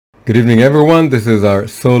Good evening, everyone. This is our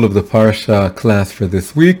Soul of the Parsha class for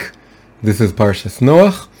this week. This is Parshas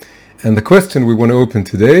Noach, and the question we want to open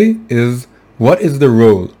today is, what is the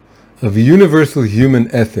role of universal human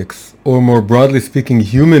ethics, or more broadly speaking,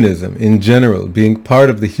 humanism in general, being part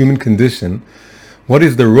of the human condition? What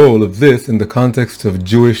is the role of this in the context of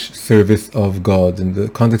Jewish service of God, in the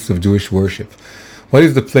context of Jewish worship? What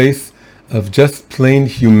is the place of just plain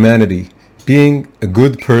humanity, being a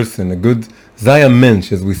good person, a good Sei ein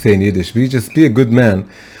Mensch, as we say in Yiddish, just be a good man?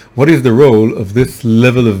 What is the role of this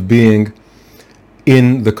level of being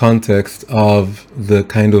in the context of the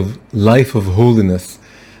kind of life of holiness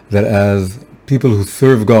that as people who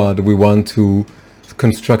serve God, we want to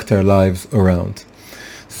construct our lives around?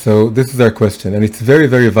 So this is our question, and it's very,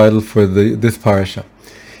 very vital for this parasha.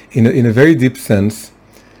 In a very deep sense,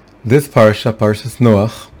 this parasha, Parshas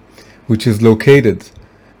Noach, which is located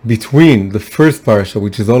between the first parsha,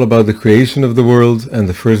 which is all about the creation of the world and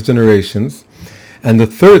the first generations, and the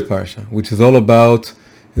third parsha, which is all about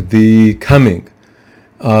the coming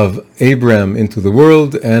of Abraham into the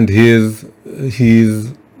world and his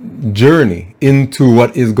journey into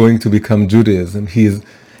what is going to become Judaism. His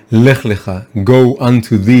Lech Lecha, go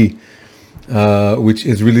unto thee, which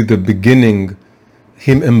is really the beginning,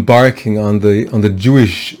 him embarking on the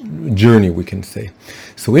Jewish journey, we can say.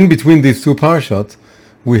 So in between these two parshot,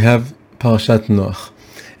 we have Parshat Noach.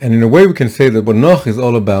 And in a way we can say that what Noach is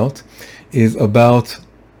all about is about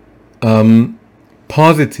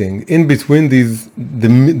positing in between these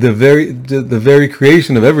the very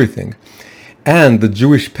creation of everything and the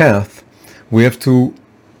Jewish path. We have to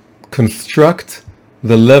construct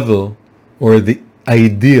the level or the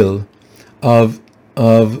ideal of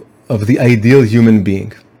the ideal human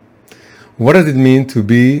being. What does it mean to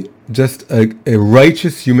be just a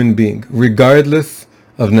righteous human being, regardless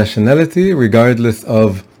of nationality, regardless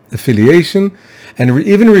of affiliation, and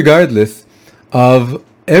even regardless of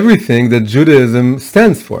everything that Judaism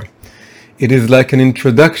stands for? It is like an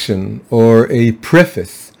introduction or a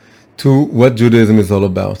preface to what Judaism is all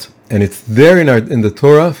about. And it's there in the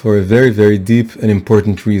Torah for a very, very deep and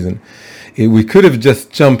important reason. We could have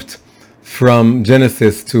just jumped from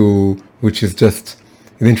Genesis which is just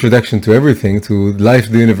the introduction to everything, to life,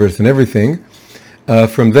 the universe, and everything,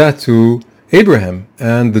 from that to Abraham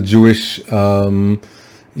and the Jewish,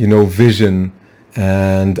 vision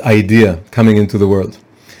and idea coming into the world.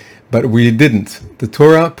 But we didn't. The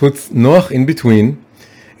Torah puts Noach in between.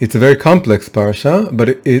 It's a very complex parasha,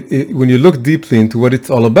 but when you look deeply into what it's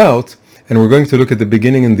all about, and we're going to look at the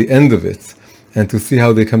beginning and the end of it, and to see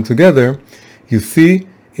how they come together, you see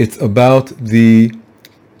it's about the,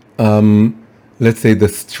 let's say, the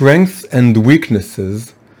strengths and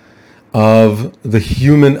weaknesses of the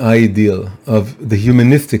human ideal, of the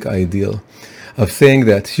humanistic ideal, of saying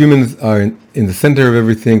that humans are in the center of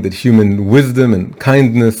everything, that human wisdom and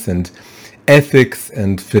kindness and ethics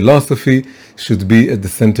and philosophy should be at the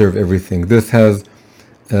center of everything. This has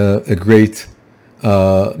a great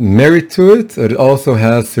merit to it. It also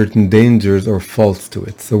has certain dangers or faults to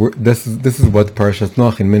it. So this is what Parashat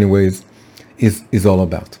Noach in many ways is all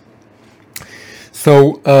about.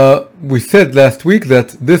 So we said last week that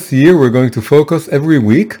this year we're going to focus every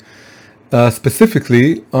week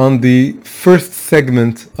specifically on the first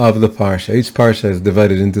segment of the parsha. Each parsha is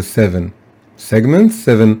divided into 7 segments,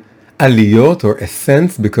 7 aliyot or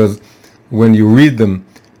ascents, because when you read them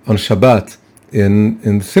on Shabbat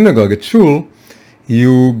in the synagogue at Shul,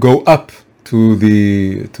 you go up to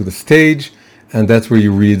the stage, and that's where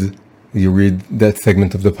you read that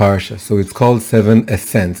segment of the parsha. So it's called 7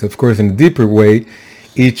 ascents. Of course, in a deeper way,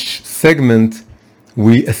 each segment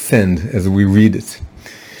we ascend as we read it.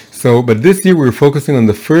 So, but this year we're focusing on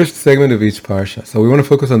the first segment of each parsha. So we want to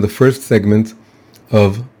focus on the first segment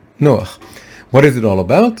of Noach. What is it all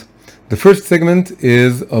about? The first segment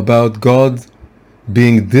is about God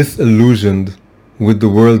being disillusioned with the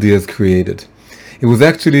world he has created. It was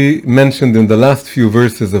actually mentioned in the last few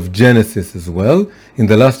verses of Genesis as well. In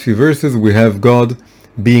the last few verses, we have God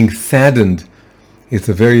being saddened. It's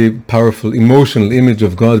a very powerful emotional image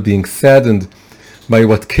of God being saddened by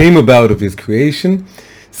what came about of his creation,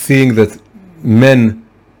 seeing that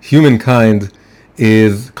humankind,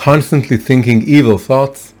 is constantly thinking evil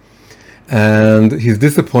thoughts, and he's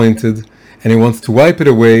disappointed, and he wants to wipe it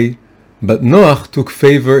away. But Noach took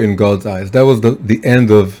favor in God's eyes. That was the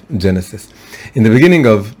end of Genesis. In the beginning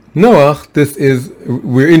of Noach,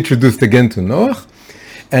 we're introduced again to Noach,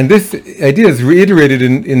 and this idea is reiterated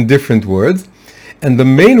in different words. And the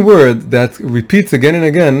main word that repeats again and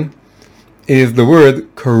again is the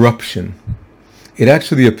word corruption. It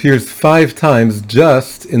actually appears 5 times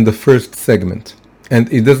just in the first segment.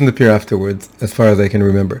 and it doesn't appear afterwards, as far as I can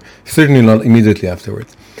remember. Certainly not immediately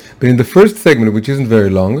afterwards. But in the first segment, which isn't very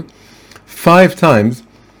long, 5 times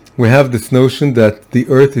we have this notion that the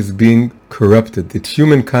earth is being corrupted, that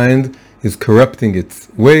humankind is corrupting its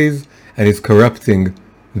ways and is corrupting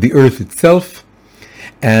the earth itself.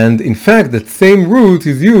 And in fact, that same root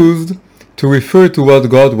is used to refer to what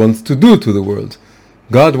God wants to do to the world.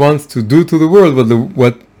 God wants to do to the world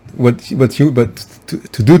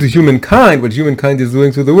to do to humankind what humankind is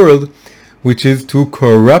doing to the world, which is to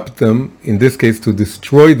corrupt them, in this case to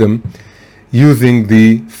destroy them, using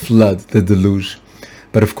the flood, the deluge.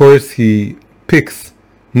 But of course he picks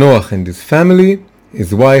Noah and his family,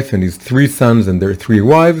 his wife and his 3 sons and their 3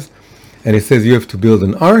 wives, and he says you have to build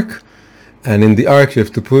an ark, and in the ark you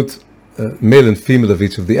have to put male and female of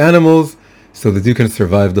each of the animals so that you can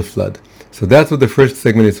survive the flood. So that's what the first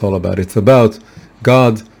segment is all about. It's about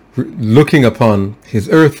God looking upon his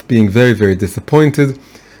earth, being very, very disappointed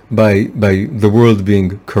by the world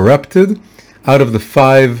being corrupted. Out of the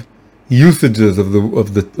 5 usages of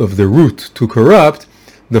the root to corrupt,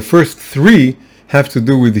 the first 3 have to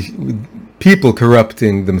do with people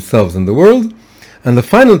corrupting themselves and the world, and the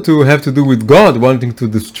final 2 have to do with God wanting to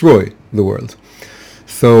destroy the world.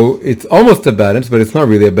 So it's almost a balance, but it's not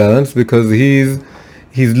really a balance, because he's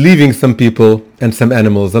leaving some people and some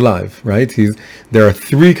animals alive, right? There are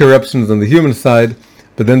 3 corruptions on the human side,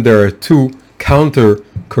 but then there are 2 counter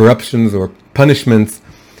corruptions or punishments,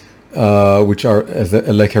 which are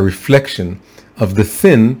like a reflection of the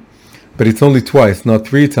sin, but it's only twice, not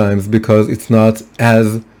 3 times, because it's not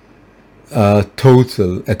as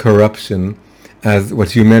total a corruption as what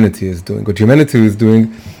humanity is doing. What humanity is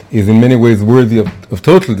doing is in many ways worthy of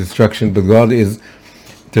total destruction, but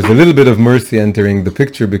there's a little bit of mercy entering the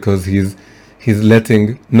picture, because he's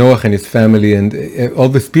letting Noah and his family and all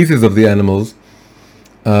the species of the animals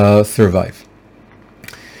survive.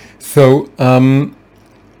 So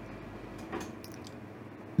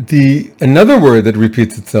another word that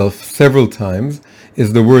repeats itself several times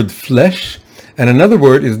is the word flesh, and another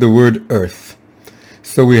word is the word earth.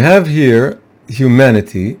 So we have here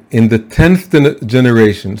humanity in the 10th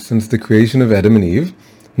generation since the creation of Adam and Eve.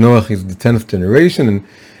 Noah is the 10th generation,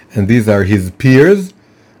 and these are his peers,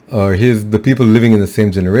 or the people living in the same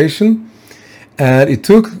generation. And it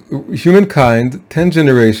took humankind 10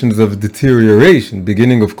 generations of deterioration,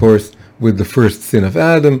 beginning, of course, with the first sin of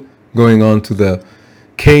Adam, going on to the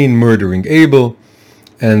Cain murdering Abel,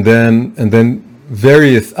 and then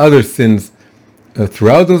various other sins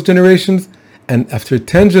throughout those generations. And after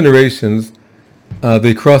 10 generations,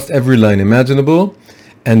 they crossed every line imaginable,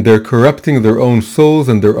 and they're corrupting their own souls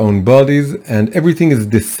and their own bodies, and everything is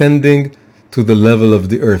descending to the level of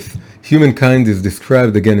the earth. Humankind is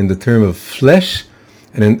described again in the term of flesh,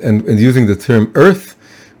 and using the term earth,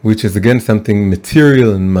 which is again something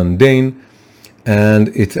material and mundane, and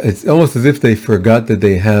it's almost as if they forgot that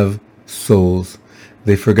they have souls.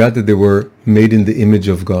 They forgot that they were made in the image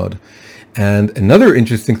of God. And another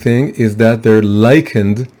interesting thing is that they're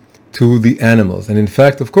likened to the animals. And in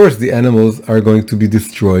fact, of course, the animals are going to be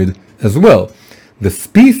destroyed as well. The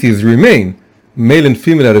species remain, male and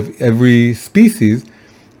female out of every species,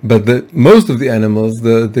 but most of the animals,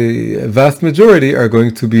 the vast majority, are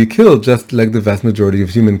going to be killed, just like the vast majority of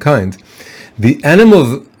humankind. The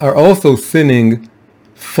animals are also sinning,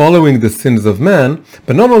 following the sins of man,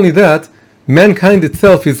 but not only that, mankind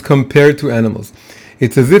itself is compared to animals.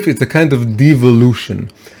 It's as if it's a kind of devolution,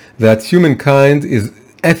 that humankind is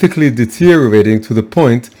ethically deteriorating to the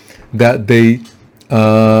point that they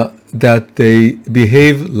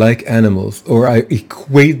behave like animals, or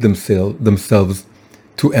equate themselves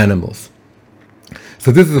to animals.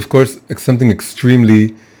 So this is, of course, something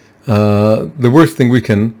extremely the worst thing we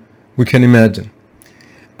can imagine.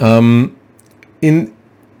 In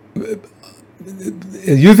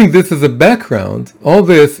using this as a background, all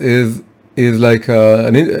this is like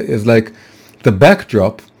the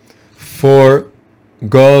backdrop for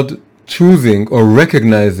God choosing or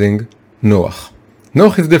recognizing Noah.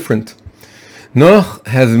 Noah is different. Noah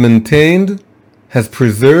has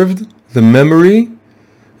preserved the memory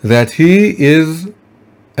that he is,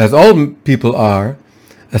 as all people are,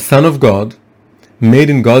 a son of God, made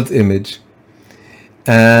in God's image,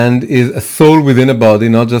 and is a soul within a body,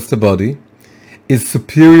 not just a body, is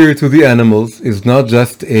superior to the animals, is not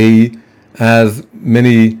just as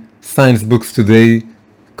many science books today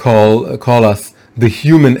call us, the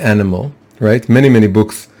human animal, right? Many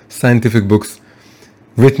books, scientific books,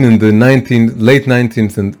 written in the late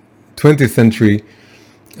 19th and 20th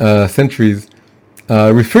centuries,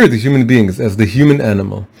 refer to human beings as the human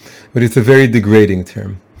animal, but it's a very degrading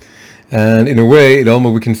term. And in a way,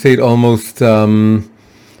 we can say it almost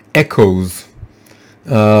echoes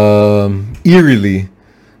eerily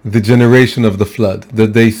the generation of the flood,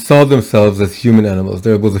 that they saw themselves as human animals.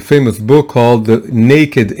 There was a famous book called The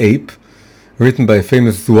Naked Ape, written by a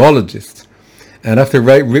famous zoologist. And after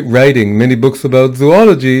writing many books about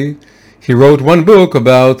zoology, he wrote one book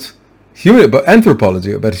about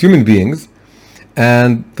anthropology, about human beings.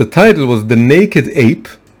 And the title was The Naked Ape,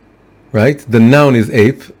 right? The noun is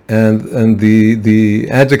ape, and the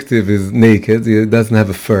adjective is naked. It doesn't have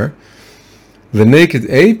a fur. The Naked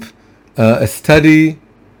Ape, a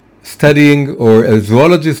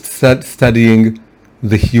zoologist studying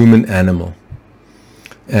the human animal.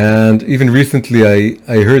 And even recently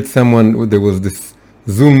I heard someone, there was this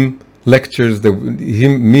Zoom lectures that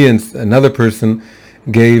me and another person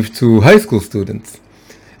gave to high school students,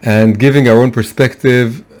 and giving our own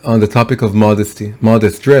perspective on the topic of modesty,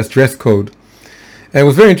 modest dress code. And it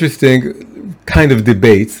was very interesting kind of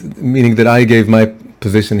debate, meaning that I gave my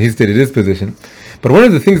position, he stated his position. But one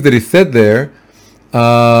of the things that he said there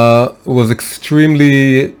was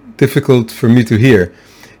extremely difficult for me to hear.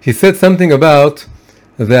 He said something about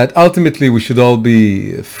that ultimately we should all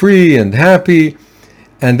be free and happy.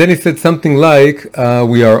 And then he said something like,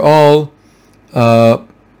 we are all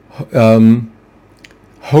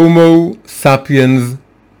Homo sapiens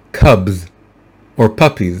cubs or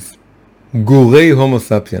puppies. Gurei Homo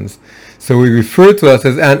sapiens. So we refer to us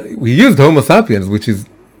as, and we used Homo sapiens, which is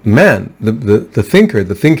man, the thinker,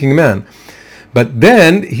 the thinking man. But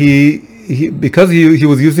then because he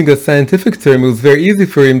was using a scientific term, it was very easy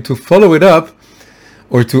for him to follow it up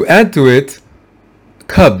or to add to it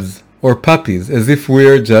cubs or puppies, as if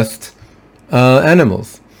we're just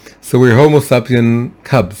animals. So we're Homo sapien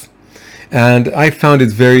cubs. And I found it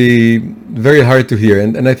very, very hard to hear.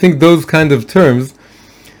 And I think those kind of terms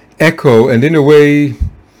echo and in a way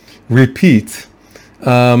repeat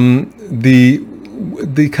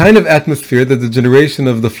the kind of atmosphere that the generation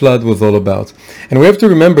of the flood was all about. And we have to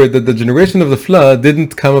remember that the generation of the flood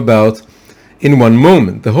didn't come about in one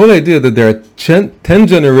moment. The whole idea that there are 10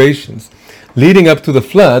 generations leading up to the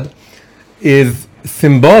flood is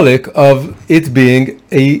symbolic of it being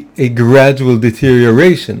a gradual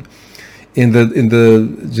deterioration. In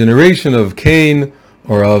the generation of Cain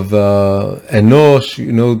or of Enosh,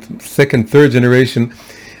 second, third generation,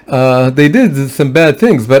 they did some bad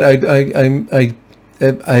things, but I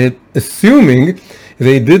assuming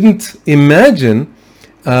they didn't imagine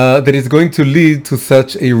that it's going to lead to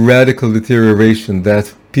such a radical deterioration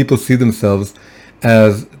that people see themselves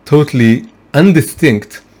as totally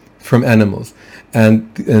undistinct from animals.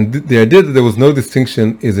 And the idea that there was no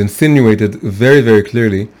distinction is insinuated very, very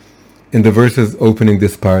clearly in the verses opening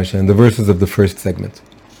this parasha, in the verses of the first segment.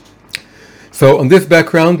 So on this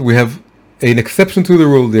background, we have an exception to the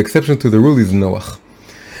rule. The exception to the rule is Noach.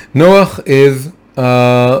 Noach is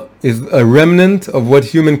a remnant of what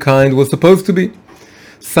humankind was supposed to be.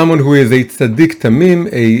 Someone who is a tzaddik tamim,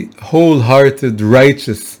 a wholehearted,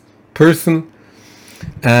 righteous person.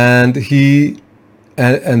 And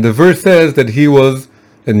and the verse says that he was,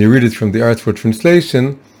 and you read it from the Artful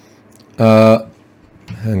Translation,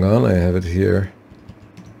 hang on, I have it here.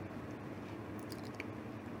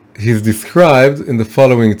 He's described in the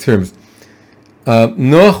following terms.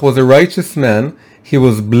 Noach was a righteous man. He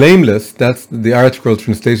was blameless. That's the article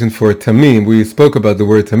translation for tamim. We spoke about the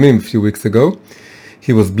word tamim a few weeks ago.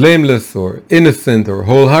 He was blameless or innocent or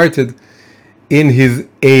wholehearted in his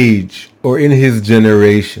age or in his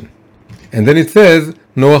generation. And then it says,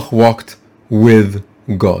 Noach walked with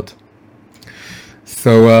God.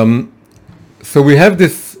 So we have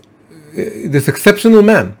this exceptional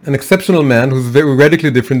man, an exceptional man who's very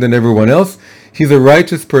radically different than everyone else. He's a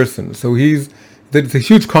righteous person. So there's a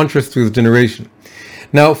huge contrast to his generation.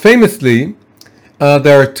 Now, famously,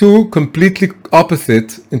 there are two completely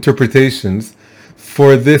opposite interpretations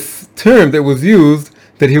for this term that was used,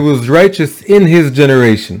 that he was righteous in his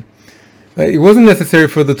generation. It wasn't necessary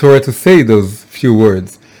for the Torah to say those few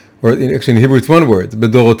words, or actually in Hebrew it's one word,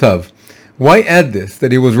 bedorotav. Why add this,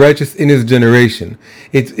 that he was righteous in his generation?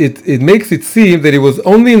 It makes it seem that it was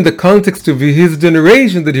only in the context of his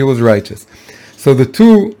generation that he was righteous. So the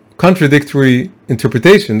two contradictory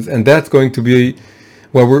interpretations, and that's going to be,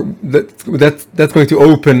 that's going to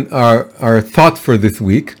open our thought for this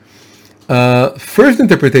week. First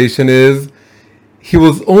interpretation is, he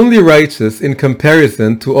was only righteous in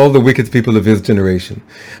comparison to all the wicked people of his generation.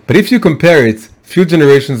 But if you compare it few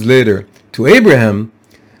generations later to Abraham,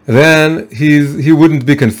 then he wouldn't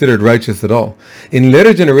be considered righteous at all. In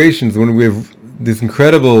later generations, when we have these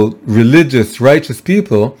incredible religious, righteous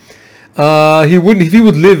people, if he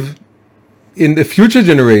would live in the future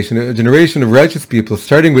generation, a generation of righteous people,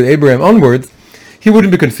 starting with Abraham onwards, he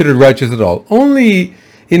wouldn't be considered righteous at all. Only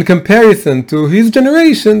in comparison to his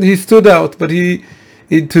generation, he stood out. But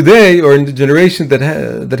today, or in the generation that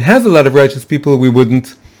has a lot of righteous people, we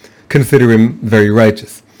wouldn't consider him very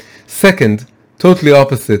righteous. Second, totally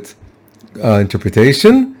opposite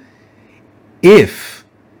interpretation. If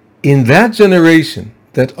in that generation,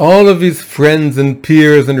 that all of his friends and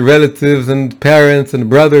peers and relatives and parents and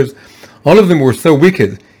brothers, all of them were so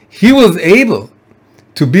wicked, he was able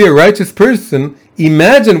to be a righteous person,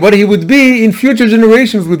 imagine what he would be in future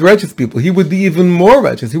generations with righteous people. He would be even more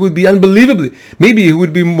righteous. He would be unbelievably, maybe he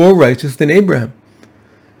would be more righteous than Abraham.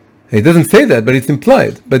 It doesn't say that, but it's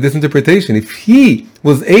implied by this interpretation. If he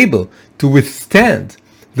was able to withstand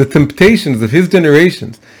the temptations of his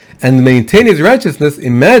generations and maintain his righteousness,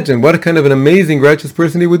 imagine what kind of an amazing righteous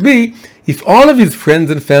person he would be if all of his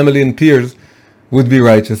friends and family and peers would be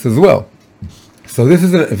righteous as well. So this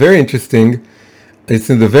is a very interesting, it's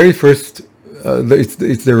in the very first,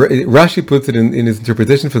 Rashi puts it in his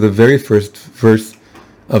interpretation for the very first verse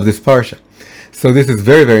of this parsha. So this is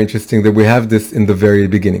very, very interesting that we have this in the very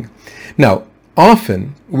beginning. Now,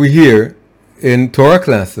 often we hear in Torah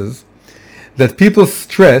classes that people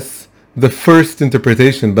stress the first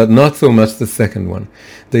interpretation, but not so much the second one.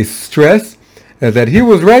 They stress that he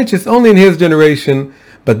was righteous only in his generation,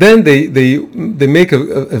 but then they make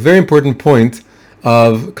a very important point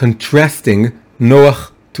of contrasting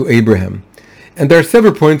Noach to Abraham. And there are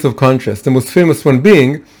several points of contrast, the most famous one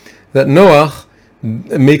being that Noach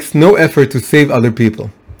makes no effort to save other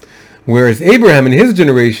people. Whereas Abraham in his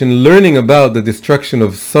generation, learning about the destruction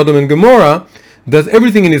of Sodom and Gomorrah, does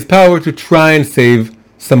everything in his power to try and save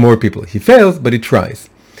some more people. He fails, but he tries.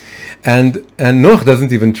 And Noach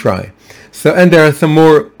doesn't even try. So, and there are some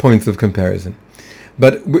more points of comparison.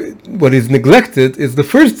 But what is neglected is the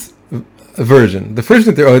first version, the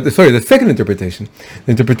second interpretation.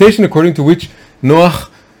 The interpretation according to which Noach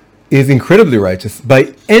is incredibly righteous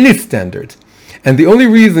by any standard. And the only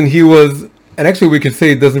reason he was, and actually we can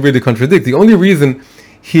say it doesn't really contradict, the only reason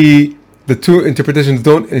the two interpretations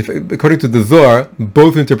don't, according to the Zohar,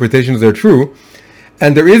 both interpretations are true,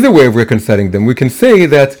 and there is a way of reconciling them. We can say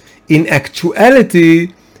that in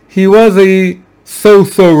actuality, he was a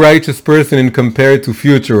so-so righteous person in compared to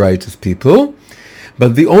future righteous people.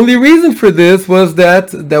 But the only reason for this was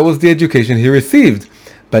that was the education he received.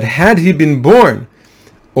 But had he been born,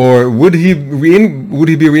 or would he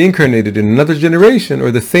be reincarnated in another generation, or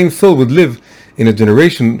the same soul would live in a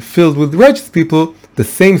generation filled with righteous people, the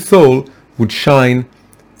same soul would shine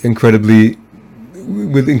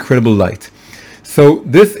with incredible light. So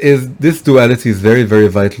this duality is very, very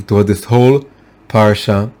vital to what this whole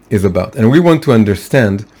parsha is about. And we want to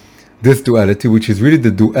understand this duality, which is really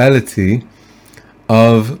the duality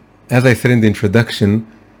of, as I said in the introduction,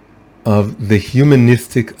 of the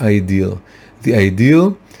humanistic ideal. The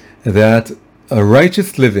ideal that a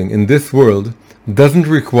righteous living in this world doesn't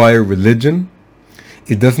require religion,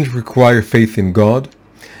 it doesn't require faith in God,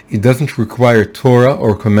 it doesn't require Torah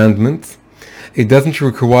or commandments, it doesn't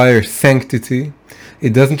require sanctity,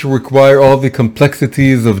 it doesn't require all the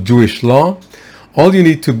complexities of Jewish law. All you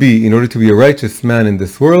need to be in order to be a righteous man in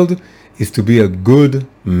this world is to be a good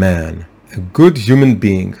man, a good human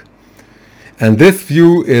being. And this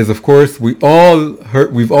view is, of course, we've all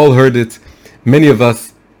heard it. Many of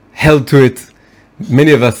us held to it.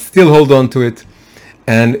 Many of us still hold on to it.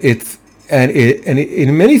 And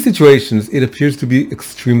in many situations, it appears to be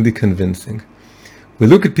extremely convincing. We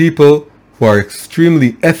look at people who are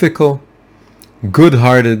extremely ethical,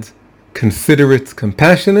 good-hearted, considerate,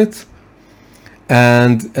 compassionate,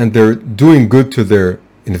 and they're doing good to their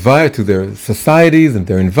societies and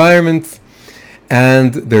their environments,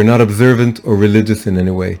 and they're not observant or religious in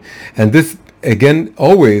any way. And this, again,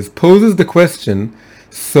 always poses the question,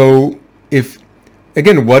 so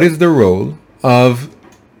what is the role of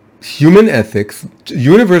human ethics,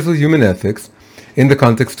 universal human ethics, in the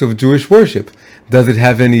context of Jewish worship? Does it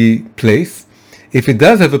have any place? If it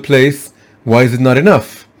does have a place, why is it not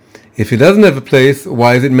enough? If it doesn't have a place,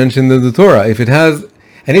 why is it mentioned in the Torah? If it has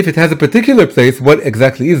a particular place, what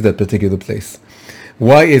exactly is that particular place?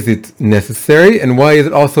 Why is it necessary? And why is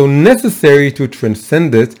it also necessary to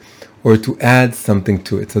transcend it or to add something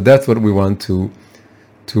to it? So that's what we want to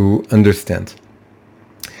understand.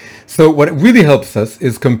 So what really helps us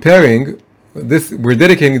is comparing this. We're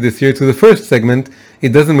dedicating this year to the first segment. It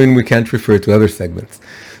doesn't mean we can't refer to other segments.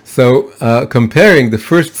 So comparing the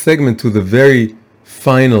first segment to the very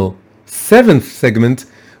final seventh segment,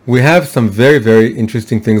 we have some very, very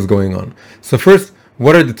interesting things going on. So first,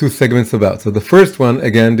 what are the two segments about? So the first one,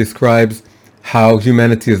 again, describes how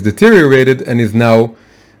humanity has deteriorated and is now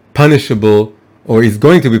punishable, or is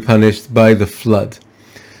going to be punished by the flood.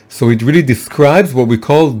 So it really describes what we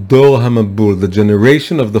call Dor HaMabul, the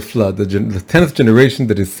generation of the flood, the 10th generation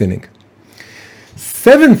that is sinning.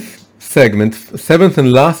 Seventh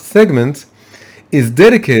and last segment, is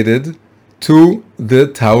dedicated to the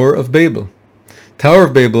Tower of Babel. Tower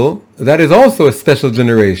of Babel, that is also a special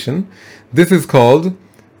generation. This is called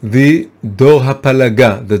the Dor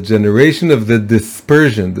HaPalaga, the generation of the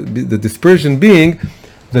dispersion. The dispersion being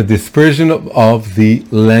the dispersion of the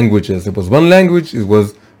languages. It was one language, it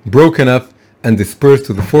was broken up and dispersed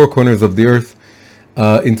to the four corners of the earth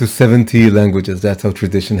into 70 languages. That's how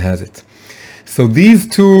tradition has it. So these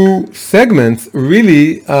two segments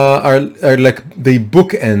really are like they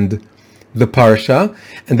bookend the parsha,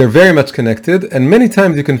 and they're very much connected. And many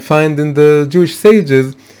times you can find in the Jewish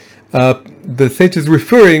sages, the sages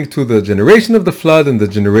referring to the generation of the flood and the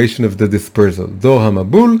generation of the dispersal, Dor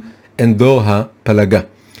HaMabul and Dor HaPalaga.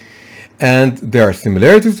 And there are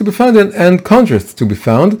similarities to be found and contrasts to be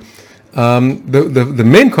found. The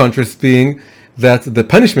main contrast being that the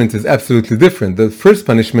punishment is absolutely different. The first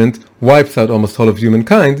punishment wipes out almost all of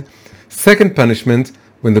humankind. Second punishment,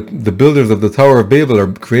 when the builders of the Tower of Babel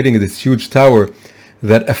are creating this huge tower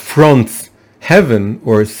that affronts heaven,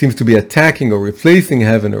 or seems to be attacking or replacing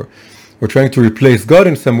heaven, or trying to replace God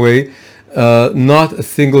in some way, not a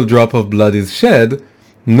single drop of blood is shed.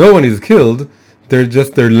 No one is killed. They're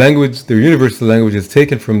just, their language, their universal language is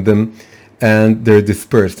taken from them, and they're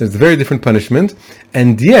dispersed. It's a very different punishment,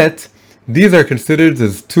 and yet these are considered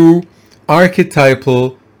as two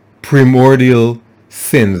archetypal, primordial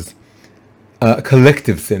sins,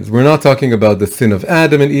 collective sins. We're not talking about the sin of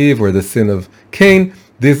Adam and Eve or the sin of Cain.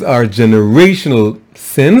 These are generational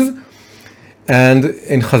sins. And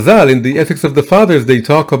in Chazal, in the Ethics of the Fathers, they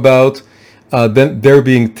talk about there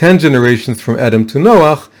being 10 generations from Adam to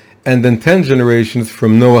Noach, and then 10 generations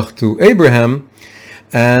from Noach to Abraham.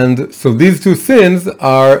 And so these two sins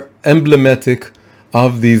are emblematic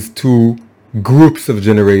of these two groups of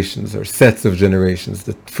generations, or sets of generations.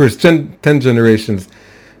 The first 10 generations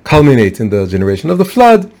culminate in the generation of the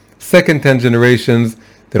flood. Second 10 generations,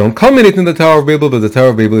 they don't culminate in the Tower of Babel, but the Tower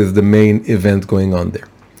of Babel is the main event going on there.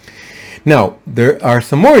 Now, there are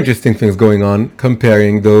some more interesting things going on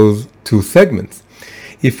comparing those two segments.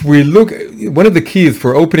 If we look, one of the keys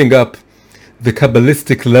for opening up the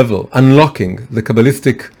Kabbalistic level, unlocking the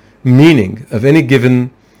Kabbalistic meaning of any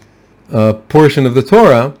given portion of the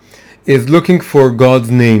Torah, is looking for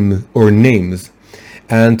God's name or names,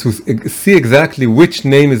 and to see exactly which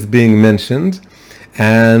name is being mentioned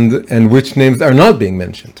and which names are not being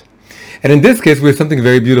mentioned. And in this case, we have something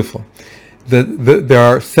very beautiful. There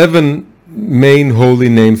are 7 main holy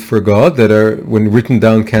names for God that are, when written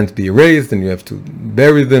down, can't be erased, and you have to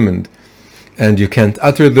bury them, and you can't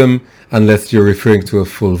utter them unless you're referring to a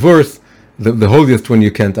full verse. The holiest one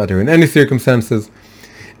you can't utter in any circumstances.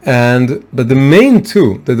 But the main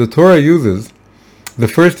two that the Torah uses, the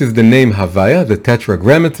first is the name Havaya, the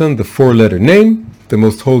Tetragrammaton, the 4-letter name, the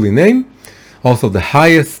most holy name, also the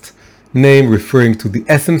highest name referring to the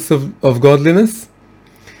essence of godliness.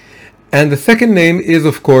 And the second name is,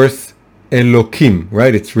 of course, Elokim,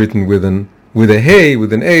 right? It's written with a hey,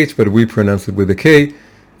 with an H, but we pronounce it with a K.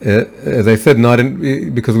 As I said,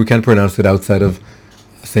 because we can't pronounce it outside of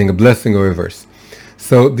saying a blessing or a verse.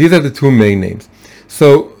 So these are the two main names.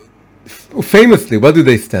 So famously, what do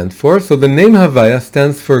they stand for? So the name Havaya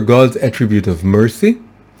stands for God's attribute of mercy,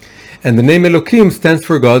 and the name Elokim stands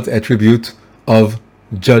for God's attribute of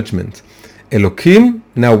judgment. Elokim,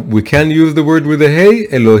 now we can use the word with a hey.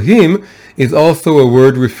 Elohim is also a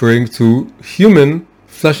word referring to human,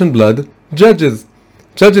 flesh and blood, judges.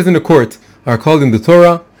 Judges in a court are called in the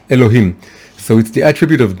Torah Elohim. So it's the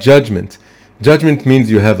attribute of judgment. Judgment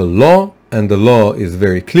means you have a law, and the law is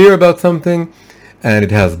very clear about something, and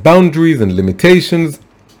it has boundaries and limitations,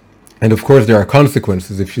 and of course there are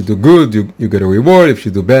consequences. If you do good, you get a reward. If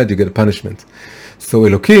you do bad, you get a punishment. So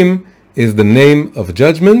Elokim is the name of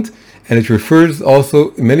judgment, and it refers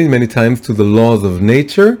also many, many times to the laws of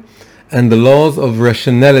nature and the laws of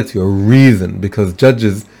rationality or reason, because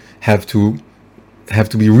judges have to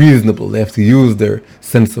be reasonable. They have to use their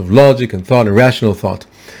sense of logic and thought and rational thought.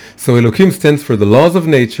 So Elokim stands for the laws of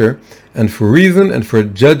nature and for reason and for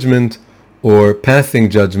judgment or passing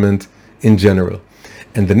judgment in general.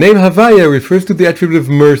 And the name Havaya refers to the attribute of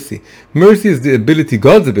mercy. Mercy is the ability,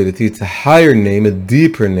 God's ability. It's a higher name, a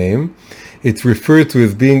deeper name. It's referred to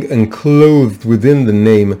as being enclosed within the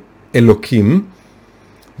name Elokim.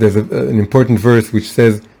 There's an important verse which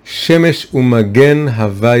says, Shemesh umagen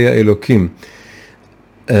Havaya Elokim.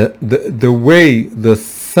 The way the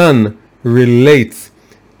sun relates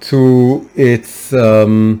to its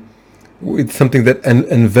it's something that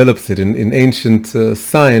envelops it. In ancient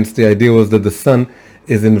science, the idea was that the sun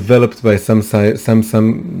is enveloped by some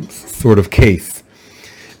sort of case,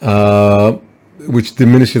 which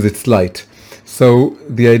diminishes its light. So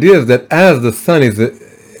the idea is that as the sun is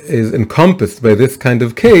encompassed by this kind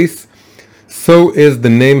of case, so is the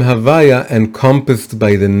name Havaya encompassed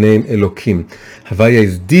by the name Elokim. Havaya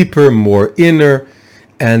is deeper, more inner,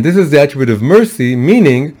 and this is the attribute of mercy,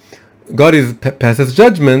 meaning God passes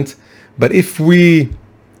judgment, but if we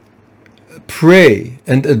pray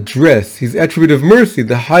and address his attribute of mercy,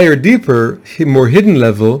 the higher, deeper, more hidden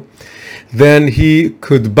level, then he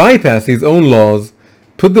could bypass his own laws,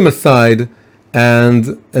 put them aside,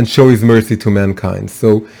 and show his mercy to mankind.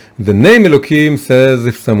 So the name Elokim says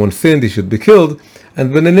if someone sinned, he should be killed,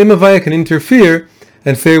 and then the name Havaya can interfere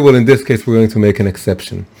and say, well, in this case, we're going to make an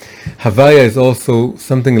exception. Havaya is also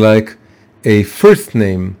something like a first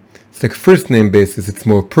name. It's like first name basis. It's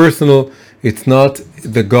more personal. It's not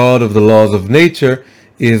the God of the laws of nature.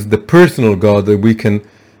 Is the personal God that we can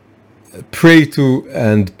pray to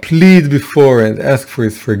and plead before and ask for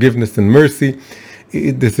his forgiveness and mercy.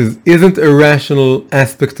 This isn't a rational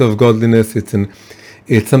aspect of godliness.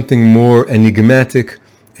 It's something more enigmatic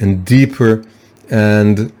and deeper,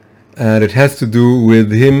 and it has to do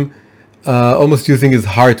with him almost using his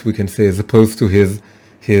heart, we can say, as opposed to his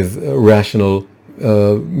rational,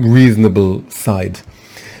 reasonable side.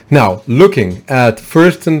 Now, looking at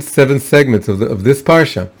first and seventh segments of this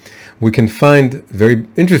parsha, we can find very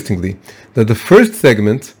interestingly that the first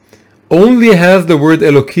segment only has the word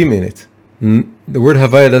Elokim in it. The word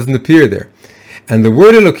Havaya doesn't appear there, and the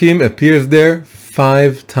word Elokim appears there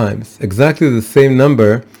 5 times, exactly the same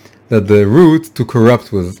number that the root to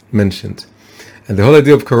corrupt was mentioned. And the whole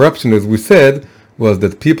idea of corruption, as we said, was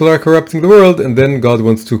that people are corrupting the world, and then God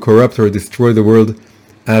wants to corrupt or destroy the world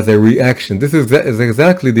as a reaction. This is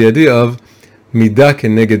exactly the idea of midah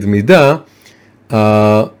keneged midah,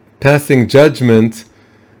 passing judgment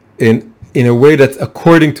in a way that's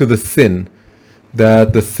according to the sin,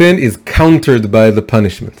 that the sin is countered by the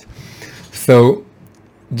punishment. So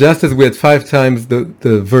just as we had 5 times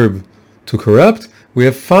the verb to corrupt, we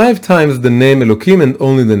have 5 times the name Elokim and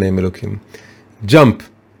only the name Elokim. Jump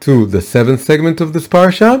to the 7th segment of this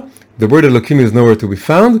parsha. The word Elokim is nowhere to be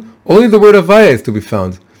found. Only the word Havaya is to be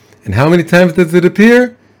found. And how many times does it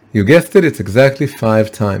appear? You guessed it, it's exactly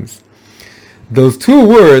 5 times. Those 2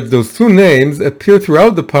 words, those 2 names appear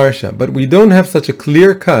throughout the parsha, but we don't have such a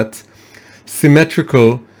clear-cut,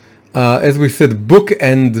 symmetrical, as we said,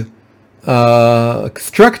 bookend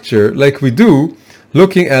structure like we do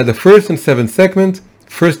looking at the first and 7th segment.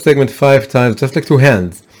 First segment 5 times, just like 2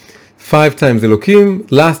 hands. 5 times Elokim,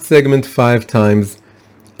 last segment 5 times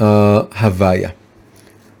Havaya.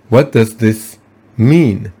 What does this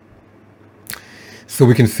mean? So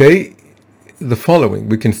we can say the following.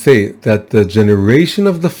 We can say that the generation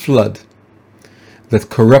of the flood that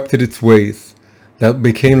corrupted its ways, that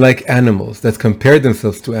became like animals, that compared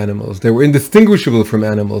themselves to animals, they were indistinguishable from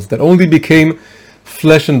animals, that only became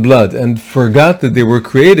flesh and blood and forgot that they were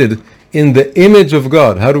created in the image of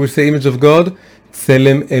God. How do we say image of God?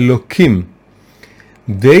 Tselem Elokim.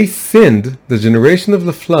 They sinned, the generation of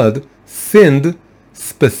the flood sinned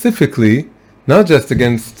specifically, not just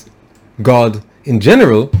against God in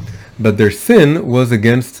general, but their sin was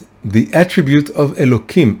against the attribute of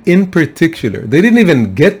Elokim in particular. They didn't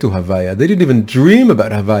even get to Havaya. They didn't even dream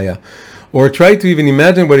about Havaya or try to even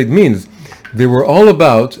imagine what it means. They were all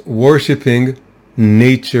about worshipping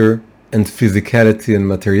nature and physicality and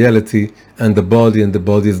materiality and the body and the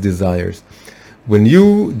body's desires. When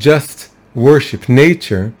you just worship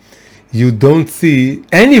nature, you don't see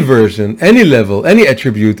any version, any level, any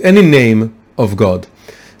attribute, any name of God.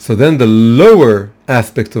 So then the lower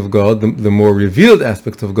aspect of God, the more revealed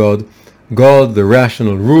aspect of God, the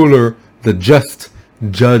rational ruler, the just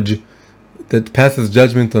judge that passes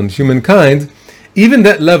judgment on humankind, even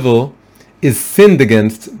that level is sinned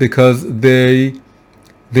against because they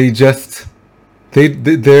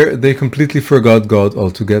completely forgot God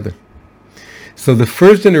altogether. So the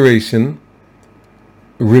first generation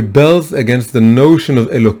rebels against the notion of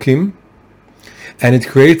Elokim, and it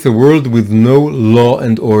creates a world with no law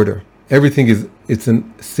and order. Everything it's a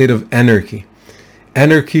state of anarchy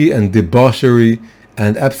and debauchery,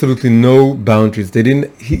 and absolutely no boundaries. They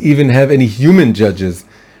didn't even have any human judges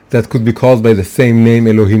that could be called by the same name,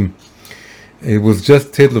 Elohim. It was just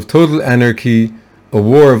a state of total anarchy, a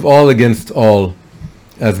war of all against all,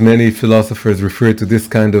 as many philosophers refer to this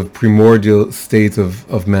kind of primordial state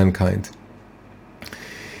of mankind.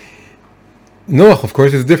 Noach, of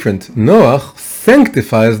course, is different. Noach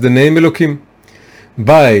sanctifies the name Elokim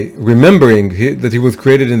by remembering that he was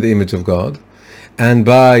created in the image of God, and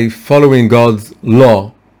by following God's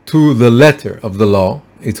law to the letter of the law.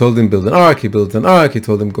 He told him build an ark, he builds an ark. He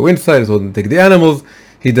told him go inside, he told him take the animals.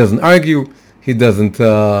 He doesn't argue. He doesn't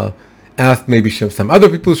ask maybe some other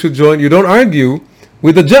people should join. You don't argue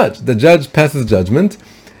with the judge. The judge passes judgment,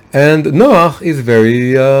 and Noach is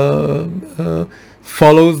very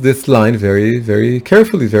follows this line very, very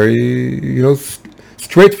carefully, very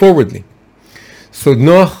straightforwardly. So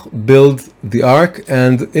Noach builds the ark,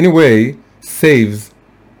 and in a way saves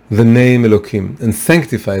the name Elokim and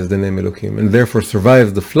sanctifies the name Elokim, and therefore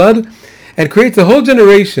survives the flood and creates a whole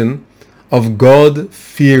generation of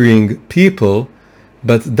God-fearing people,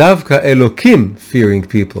 but Davka Elokim-fearing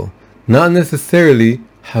people, not necessarily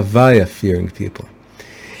Havaya-fearing people.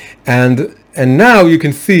 And now you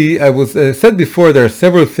can see, I was said before, there are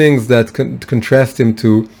several things that contrast him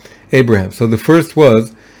to Abraham. So the first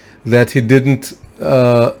was that he didn't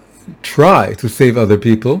try to save other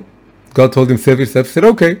people. God told him, save yourself. He said,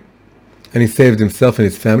 okay. And he saved himself and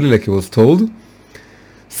his family like he was told.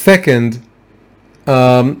 Second,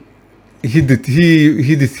 he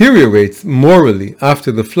deteriorates morally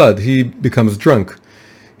after the flood. He becomes drunk.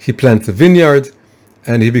 He plants a vineyard,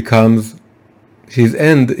 and his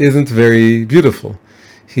end isn't very beautiful.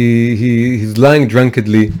 He's lying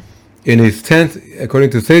drunkenly in his tent. According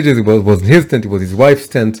to sages, it wasn't his tent, it was his wife's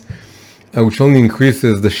tent, which only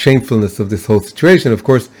increases the shamefulness of this whole situation. Of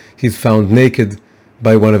course, he's found naked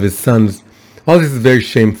by one of his sons. All this is very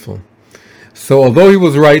shameful. So although he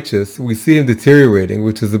was righteous, we see him deteriorating,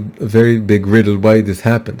 which is a very big riddle why this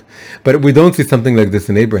happened. But we don't see something like this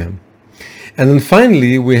in Abraham. And then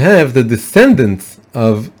finally, we have the descendants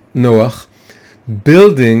of Noach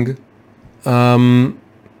building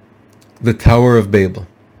the Tower of Babel.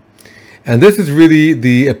 And this is really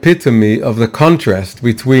the epitome of the contrast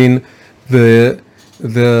between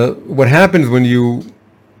what happens when you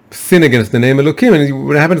sin against the name Elokim and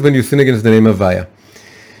what happens when you sin against the name Havaya.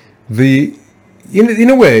 In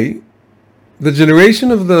a way, the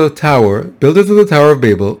generation of the tower, builders of the Tower of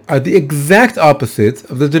Babel, are the exact opposite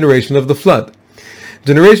of the generation of the flood.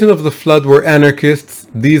 Generation of the flood were anarchists.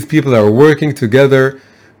 These people are working together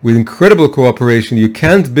with incredible cooperation. You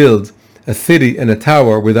can't build a city and a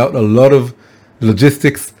tower without a lot of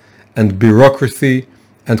logistics and bureaucracy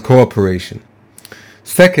and cooperation.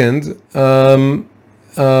 Second,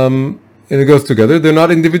 and it goes together, they're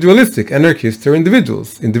not individualistic. Anarchists are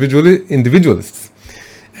individualists.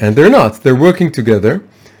 And they're not. They're working together.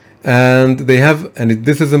 And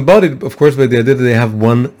this is embodied, of course, by the idea that they have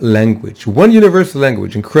one language, one universal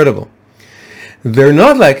language. Incredible. They're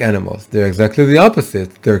not like animals. They're exactly the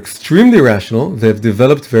opposite. They're extremely rational. They've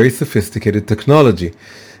developed very sophisticated technology.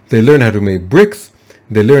 They learn how to make bricks.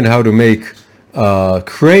 They learn how to make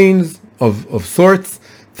cranes of sorts,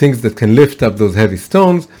 things that can lift up those heavy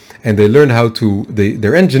stones. And they learn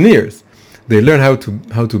they're engineers. They learn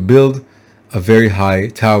how to build a very high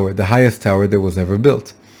tower, the highest tower that was ever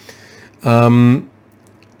built. One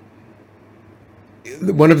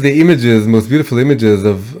of the most beautiful images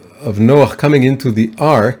of Noach coming into the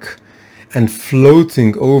ark and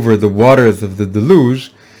floating over the waters of the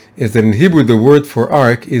deluge is that in Hebrew the word for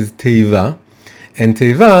ark is teiva, and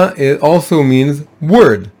teiva it also means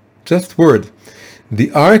word, just word.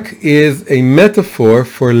 The ark is a metaphor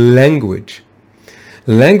for language.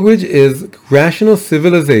 Language is rational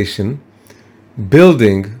civilization,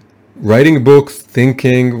 building, writing books,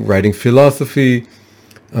 writing philosophy,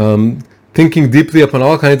 thinking deeply upon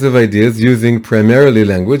all kinds of ideas, using primarily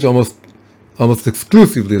language, almost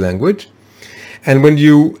exclusively language. And when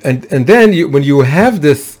you have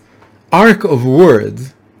this arc of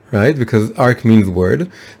words, right? Because arc means word.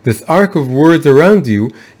 This arc of words around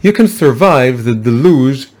you, you can survive the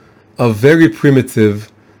deluge of very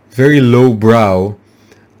primitive, very lowbrow,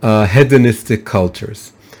 hedonistic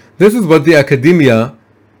cultures. This is what the academia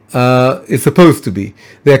is supposed to be.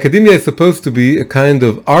 The academia is supposed to be a kind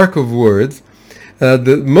of arc of words.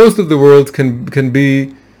 Most of the world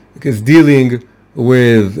is dealing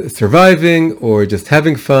with surviving or just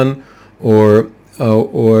having fun or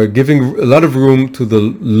giving a lot of room to the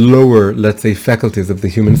lower, let's say, faculties of the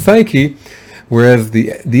human psyche, whereas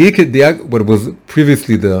what was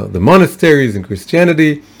previously the monasteries in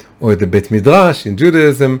Christianity or the Bet Midrash in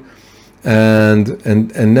Judaism, and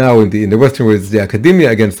now in the Western world, it's the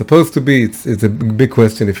academia again. Supposed to be. It's a big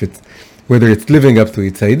question whether it's living up to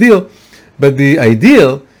its ideal. But the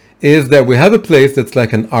ideal is that we have a place that's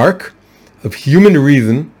like an arc of human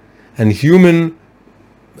reason and human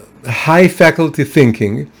high faculty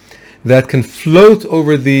thinking that can float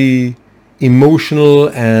over the emotional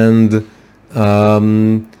and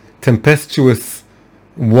tempestuous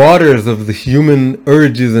waters of the human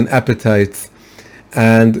urges and appetites,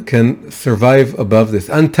 and can survive above this,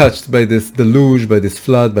 untouched by this deluge, by this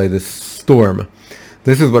flood, by this storm.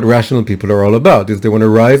 This is what rational people are all about, is they want to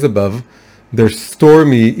rise above their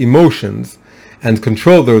stormy emotions and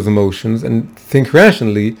control those emotions and think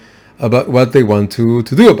rationally about what they want to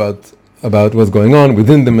do about what's going on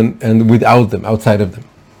within them and without them, outside of them.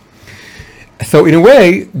 So in a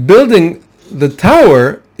way, building the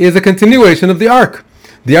tower is a continuation of the Ark.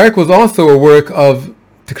 The Ark was also a work of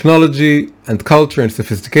technology and culture and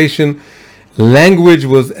sophistication. Language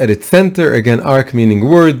was at its center. Again, Ark meaning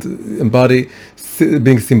word,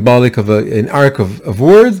 being symbolic of an ark of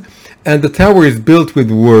words. And the tower is built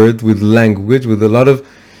with words, with language, with a lot of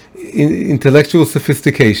intellectual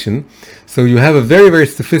sophistication. So you have a very, very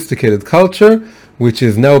sophisticated culture, which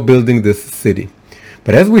is now building this city.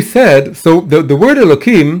 But as we said, so the word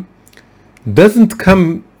Elokim doesn't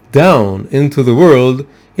come down into the world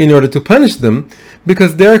in order to punish them,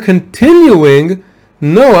 because they are continuing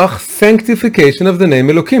Noach's sanctification of the name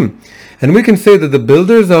Elokim. And we can say that the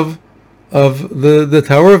builders of the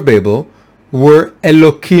Tower of Babel were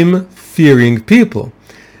Elokim-fearing people.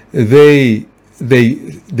 They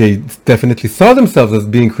definitely saw themselves as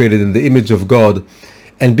being created in the image of God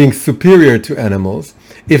and being superior to animals.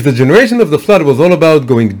 If the generation of the flood was all about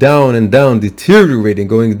going down and down, deteriorating,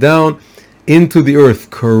 going down into the earth,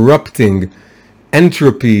 corrupting,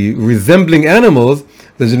 entropy, resembling animals,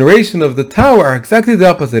 the generation of the tower are exactly the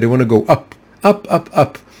opposite. They want to go up, up, up,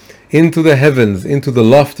 up, into the heavens, into the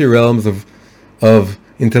lofty realms of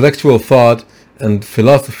intellectual thought and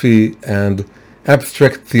philosophy and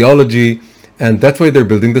abstract theology, and that's why they're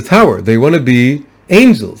building the tower. They want to be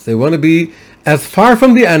angels. They want to be as far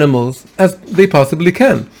from the animals as they possibly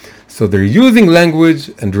can. So they're using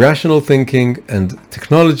language and rational thinking and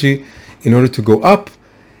technology in order to go up.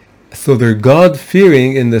 So they're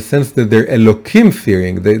God-fearing in the sense that they're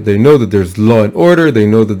Elokim-fearing. They know that there's law and order, they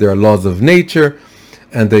know that there are laws of nature,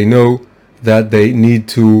 and they know that they need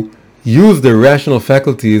to use their rational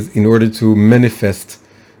faculties in order to manifest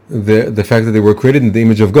the fact that they were created in the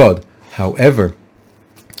image of God. However,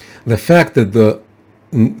 the fact that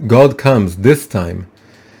God comes this time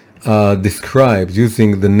described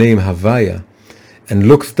using the name Havaya and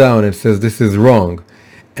looks down and says this is wrong,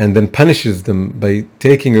 and then punishes them by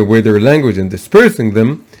taking away their language and dispersing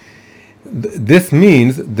them, this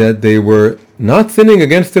means that they were not sinning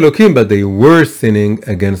against Elokim, but they were sinning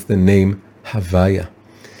against the name Havaya.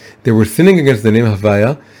 They were sinning against the name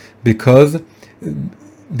Havaya because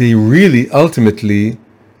they really ultimately,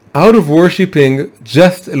 out of worshipping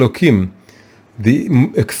just Elokim, the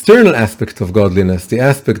external aspect of godliness, the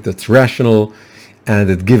aspect that's rational and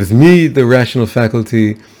it gives me the rational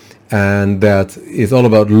faculty, and that is all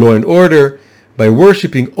about law and order, by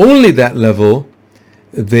worshipping only that level,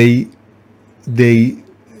 they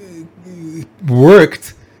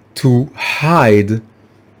worked to hide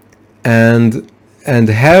and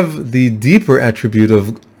have the deeper attribute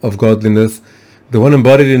of godliness, the one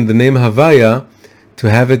embodied in the name Havaya, to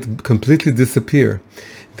have it completely disappear.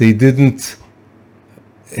 They didn't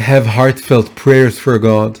have heartfelt prayers for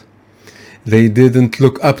God. They didn't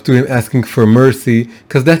look up to him asking for mercy,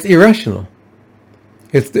 because that's irrational.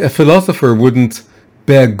 A philosopher wouldn't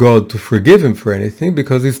beg God to forgive him for anything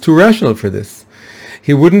because he's too rational for this.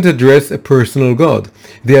 He wouldn't address a personal God.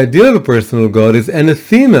 The idea of a personal God is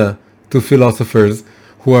anathema to philosophers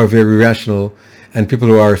who are very rational, and people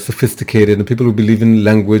who are sophisticated, and people who believe in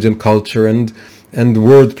language and culture and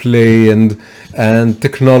wordplay and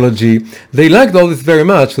technology. They liked all this very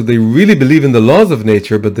much, so they really believe in the laws of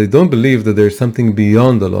nature, but they don't believe that there's something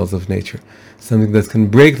beyond the laws of nature, something that can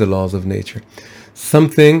break the laws of nature,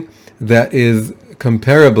 something that is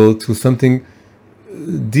comparable to something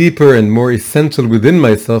deeper and more essential within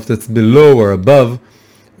myself, that's below or above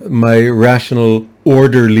my rational,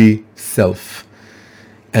 orderly self.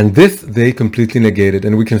 And this they completely negated.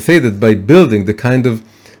 And we can say that by building the kind of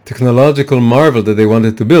technological marvel that they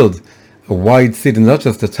wanted to build, a wide city, not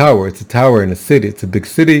just a tower, it's a tower in a city, it's a big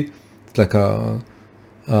city, it's like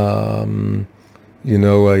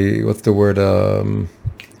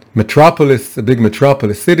metropolis, a big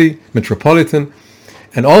metropolis city, metropolitan,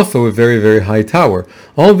 and also a very, very high tower.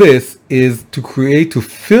 All this is to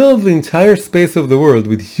fill the entire space of the world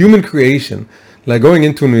with human creation, like going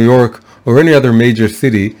into New York or any other major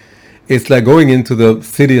city. It's like going into the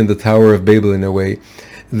city and the Tower of Babel in a way,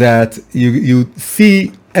 that you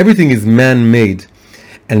see everything is man-made,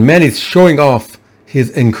 and man is showing off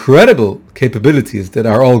his incredible capabilities that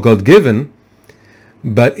are all God-given,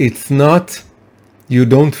 but it's not you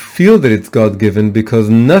don't feel that it's God-given, because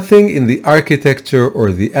nothing in the architecture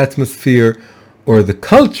or the atmosphere or the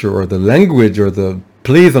culture or the language or the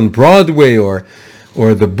plays on Broadway or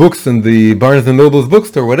the books in the Barnes and Noble's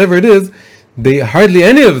bookstore, whatever it is, they hardly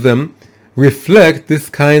any of them reflect this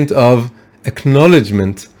kind of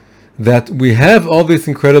acknowledgement that we have all this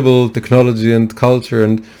incredible technology and culture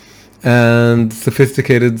and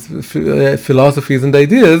sophisticated philosophies and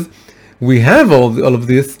ideas. We have all of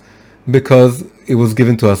this because it was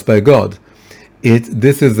given to us by God.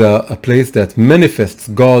 This is a place that manifests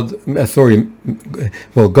God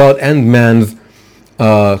and man's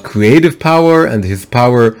creative power and his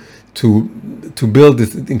power to build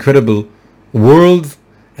this incredible worlds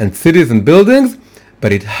and cities and buildings,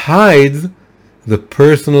 but it hides the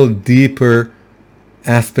personal, deeper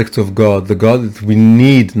aspects of God, the God that we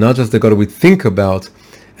need, not just the God that we think about,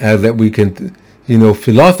 that we can,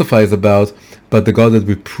 philosophize about, but the God that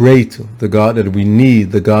we pray to, the God that we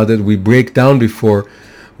need, the God that we break down before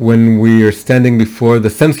when we are standing before the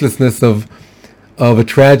senselessness of a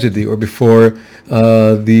tragedy, or before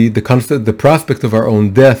the prospect of our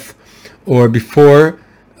own death, or before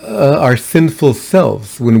our sinful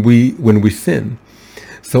selves when we sin.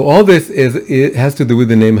 So all this it has to do with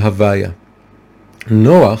the name Havaya.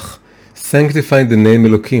 Noach sanctified the name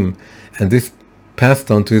Elokim, and this passed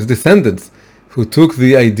on to his descendants, who took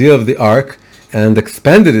the idea of the ark and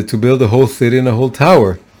expanded it to build a whole city and a whole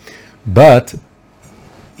tower. But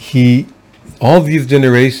all these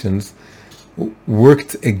generations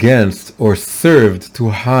worked against or served to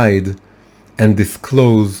hide and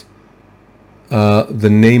disclose the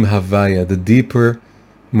name Havaya, the deeper,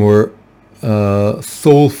 more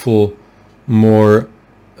soulful, more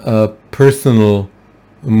personal,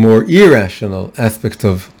 more irrational aspect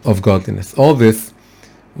of godliness. All this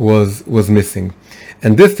was missing,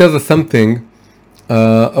 and this tells us something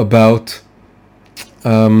about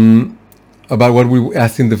what we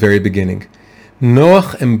asked in the very beginning.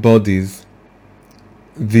 Noach embodies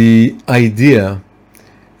the idea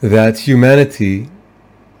that humanity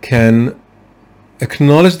can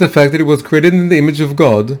acknowledge the fact that it was created in the image of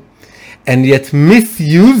God, and yet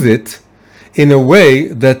misuse it in a way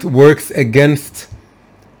that works against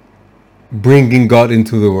bringing God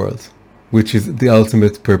into the world, which is the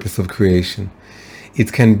ultimate purpose of creation.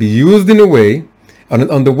 It can be used in a way,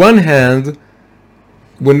 on the one hand,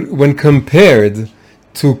 when compared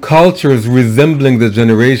to cultures resembling the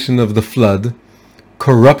generation of the flood,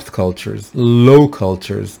 corrupt cultures, low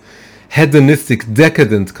cultures, hedonistic,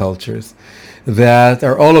 decadent cultures that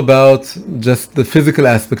are all about just the physical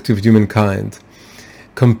aspect of humankind.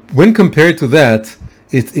 When compared to that,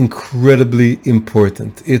 it's incredibly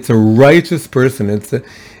important. It's a righteous person.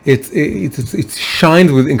 It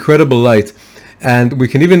shines with incredible light, and we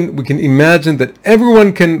can imagine that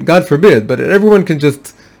everyone can, God forbid, but everyone can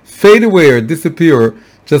just fade away or disappear,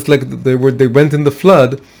 just like they went in the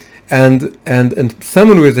flood, and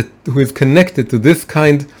someone who is connected to this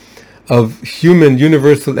kind of human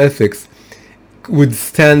universal ethics would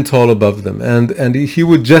stand tall above them, and he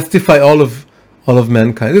would justify all of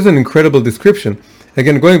mankind. This is an incredible description.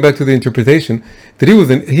 Again, going back to the interpretation, that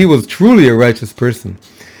he was truly a righteous person.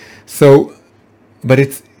 So, but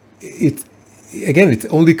it's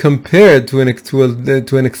only compared to an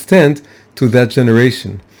extent to that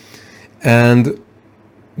generation,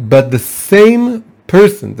 but the same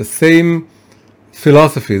person, the same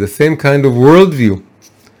philosophy, the same kind of worldview,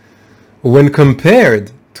 when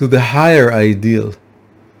compared to the higher ideal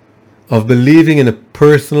of believing in a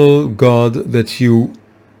personal God that you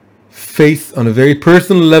face on a very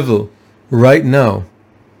personal level right now,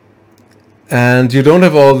 and you don't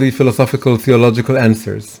have all the philosophical, theological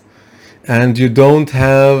answers, and you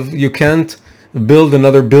can't build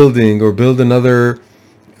another building or build another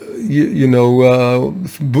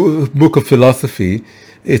book of philosophy.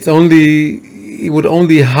 It would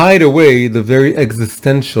only hide away the very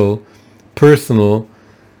existential, personal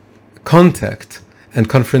contact and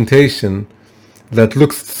confrontation that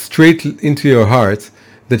looks straight into your heart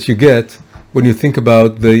that you get when you think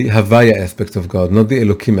about the Havaya aspect of God, not the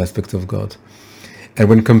Elokim aspect of God. And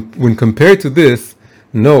when compared to this,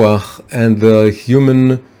 Noach and the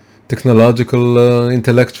human technological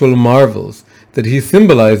intellectual marvels that he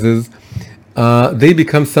symbolizes, they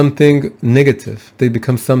become something negative. They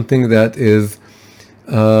become something that is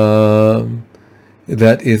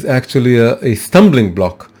actually a stumbling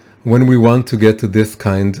block when we want to get to this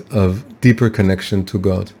kind of deeper connection to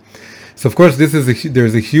God. So of course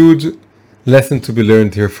there's a huge lesson to be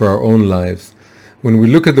learned here for our own lives. When we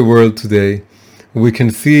look at the world today, we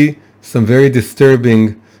can see some very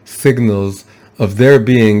disturbing signals of there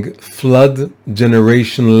being flood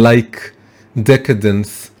generation-like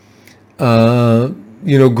decadence,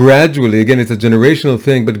 gradually, again, it's a generational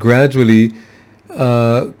thing, but gradually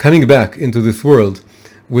coming back into this world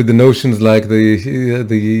with the notions like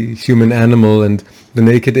the human animal and the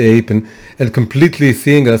naked ape, and completely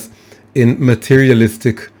seeing us in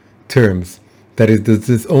materialistic terms. That is,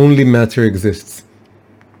 this only matter exists.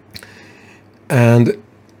 And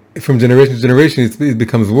from generation to generation, it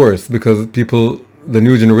becomes worse, because the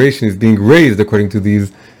new generation is being raised according to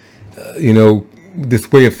these,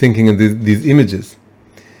 this way of thinking and these images.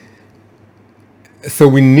 So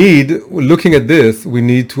looking at this, we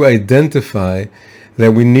need to identify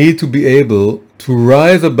that we need to be able to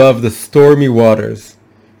rise above the stormy waters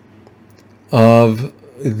of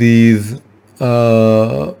these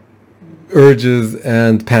urges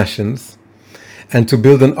and passions, and to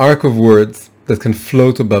build an ark of words that can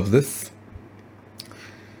float above this.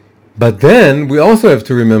 But then we also have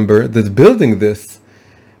to remember that building this,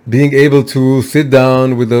 being able to sit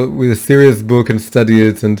down with a serious book and study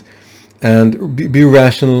it, and be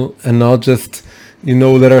rational, and not just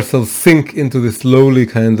let ourselves sink into this lowly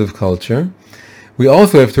kind of culture. We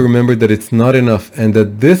also have to remember that it's not enough, and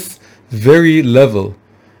that this very level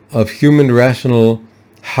of human rational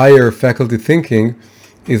higher faculty thinking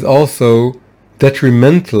is also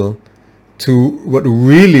detrimental to what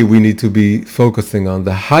really we need to be focusing on,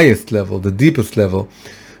 the highest level, the deepest level,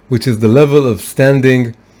 which is the level of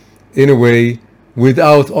standing in a way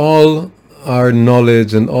without all our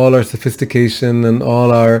knowledge and all our sophistication and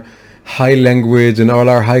all our high language and all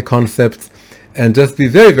our high concepts, and just be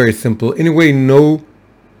very, very simple, in a way no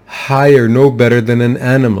higher, no better than an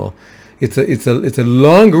animal. It's a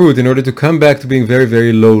long route in order to come back to being very,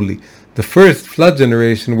 very lowly. The first flood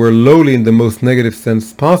generation were lowly in the most negative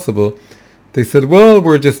sense possible. They said, well,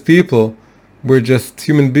 we're just people, we're just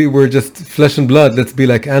human beings, we're just flesh and blood, let's be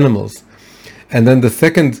like animals. And then the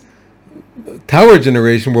second tower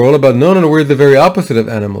generation were all about, no, we're the very opposite of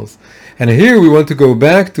animals. And here we want to go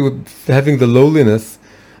back to having the lowliness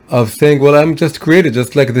of saying, well, I'm just created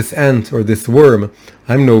just like this ant or this worm,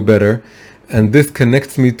 I'm no better. And this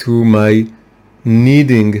connects me to my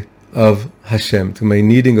needing of Hashem, to my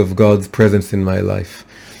needing of God's presence in my life.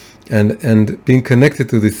 And being connected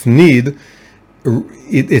to this need,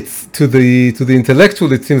 it's to the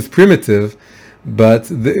intellectual, it seems primitive, but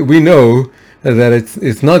we know that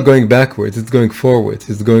it's not going backwards, it's going forward.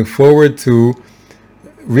 It's going forward to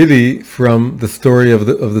really from the story of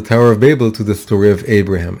the Tower of Babel to the story of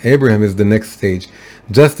Abraham. Abraham is the next stage.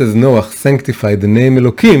 Just as Noah sanctified the name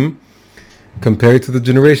Elokim, compared to the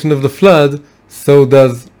generation of the flood, so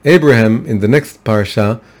does Abraham in the next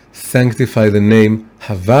parsha sanctify the name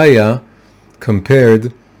Havaya,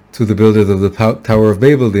 compared to the builders of the Tower of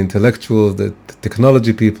Babel, the intellectuals, the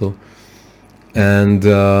technology people, and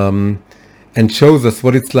shows us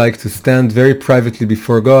what it's like to stand very privately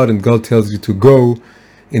before God, and God tells you to go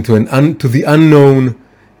into to the unknown,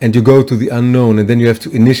 and you go to the unknown, and then you have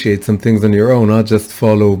to initiate some things on your own, not just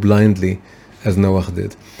follow blindly as Noah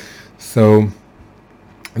did. So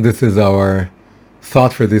this is our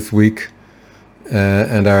thought for this week,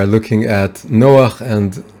 and are looking at Noah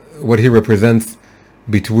and what he represents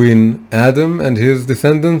between Adam and his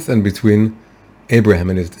descendants, and between Abraham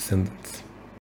and his descendants.